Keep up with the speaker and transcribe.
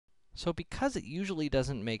So because it usually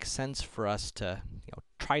doesn't make sense for us to,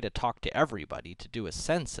 try to talk to everybody to do a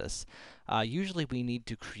census, usually we need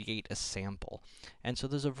to create a sample. And so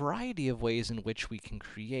there's a variety of ways in which we can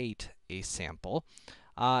create a sample.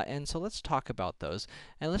 And so let's talk about those,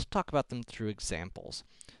 and let's talk about them through examples.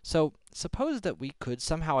 So suppose that we could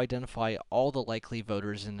somehow identify all the likely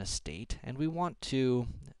voters in a state, and we want to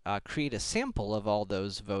create a sample of all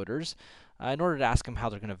those voters in order to ask them how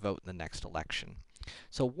they're going to vote in the next election.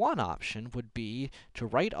 So one option would be to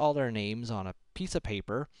write all their names on a piece of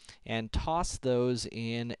paper and toss those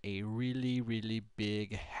in a really, really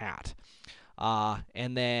big hat.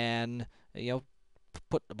 And then,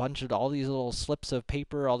 put a bunch of all these little slips of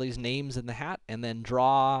paper, all these names in the hat, and then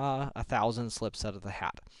draw 1,000 slips out of the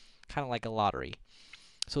hat. Kind of like a lottery.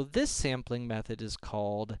 So this sampling method is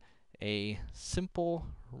called a simple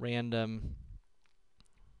random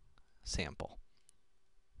sample.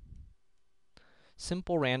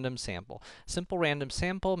 Simple random sample. Simple random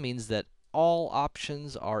sample means that all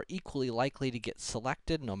options are equally likely to get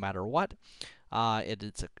selected no matter what.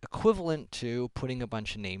 It's equivalent to putting a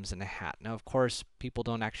bunch of names in a hat. Now, of course, people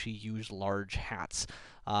don't actually use large hats.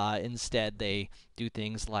 Instead, they do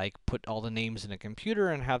things like put all the names in a computer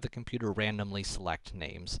and have the computer randomly select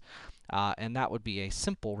names. And that would be a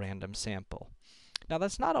simple random sample. Now,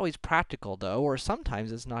 that's not always practical, though, or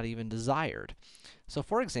sometimes it's not even desired. So,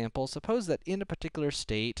 for example, suppose that in a particular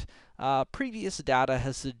state, previous data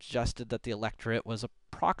has suggested that the electorate was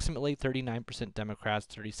approximately 39% Democrats,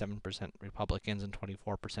 37% Republicans, and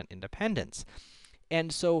 24% Independents.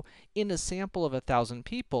 And so, in a sample of 1,000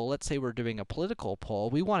 people, let's say we're doing a political poll,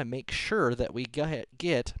 we want to make sure that we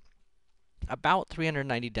get about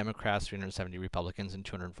 390 Democrats, 370 Republicans, and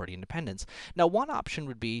 240 Independents. Now, one option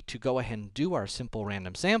would be to go ahead and do our simple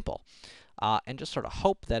random sample. And just sort of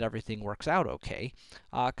hope that everything works out okay,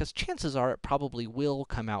 because chances are it probably will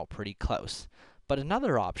come out pretty close. But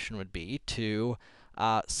another option would be to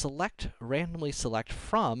randomly select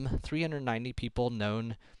from 390 people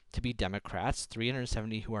known to be Democrats,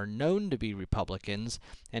 370 who are known to be Republicans,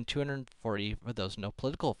 and 240 for those no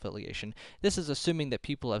political affiliation. This is assuming that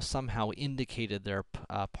people have somehow indicated their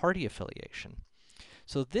party affiliation.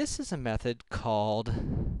 So this is a method called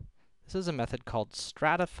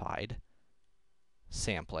stratified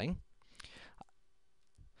sampling.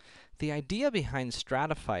 The idea behind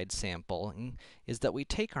stratified sampling is that we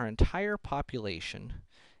take our entire population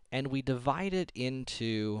and we divide it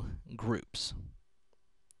into groups.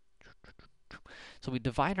 So we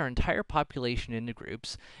divide our entire population into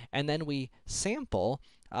groups, and then we sample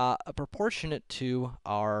proportionate to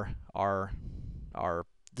our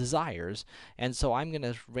desires. And so I'm going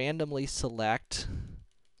to randomly select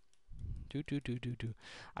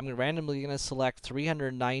I'm randomly going to select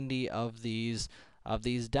 390 of these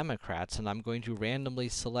Democrats, and I'm going to randomly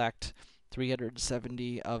select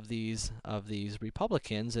 370 of these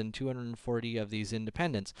Republicans and 240 of these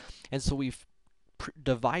Independents. And so we've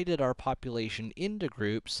divided our population into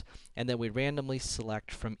groups, and then we randomly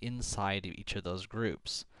select from inside each of those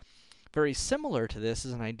groups. Very similar to this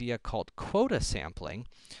is an idea called quota sampling.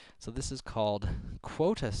 So this is called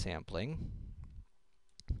quota sampling.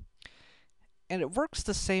 And it works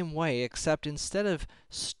the same way, except instead of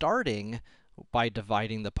starting by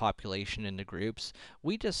dividing the population into groups,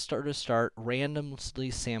 we just start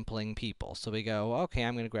randomly sampling people. So we go, okay,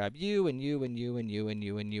 I'm going to grab you, and you, and you, and you, and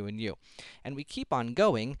you, and you, and you. And we keep on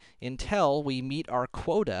going until we meet our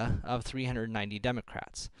quota of 390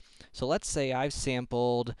 Democrats. So let's say I've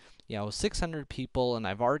sampled, 600 people, and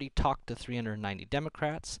I've already talked to 390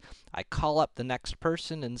 Democrats. I call up the next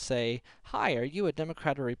person and say, hi, are you a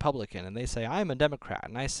Democrat or Republican? And they say, I'm a Democrat.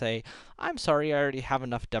 And I say, I'm sorry, I already have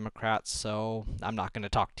enough Democrats, so I'm not going to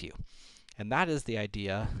talk to you. And that is the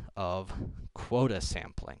idea of quota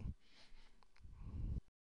sampling.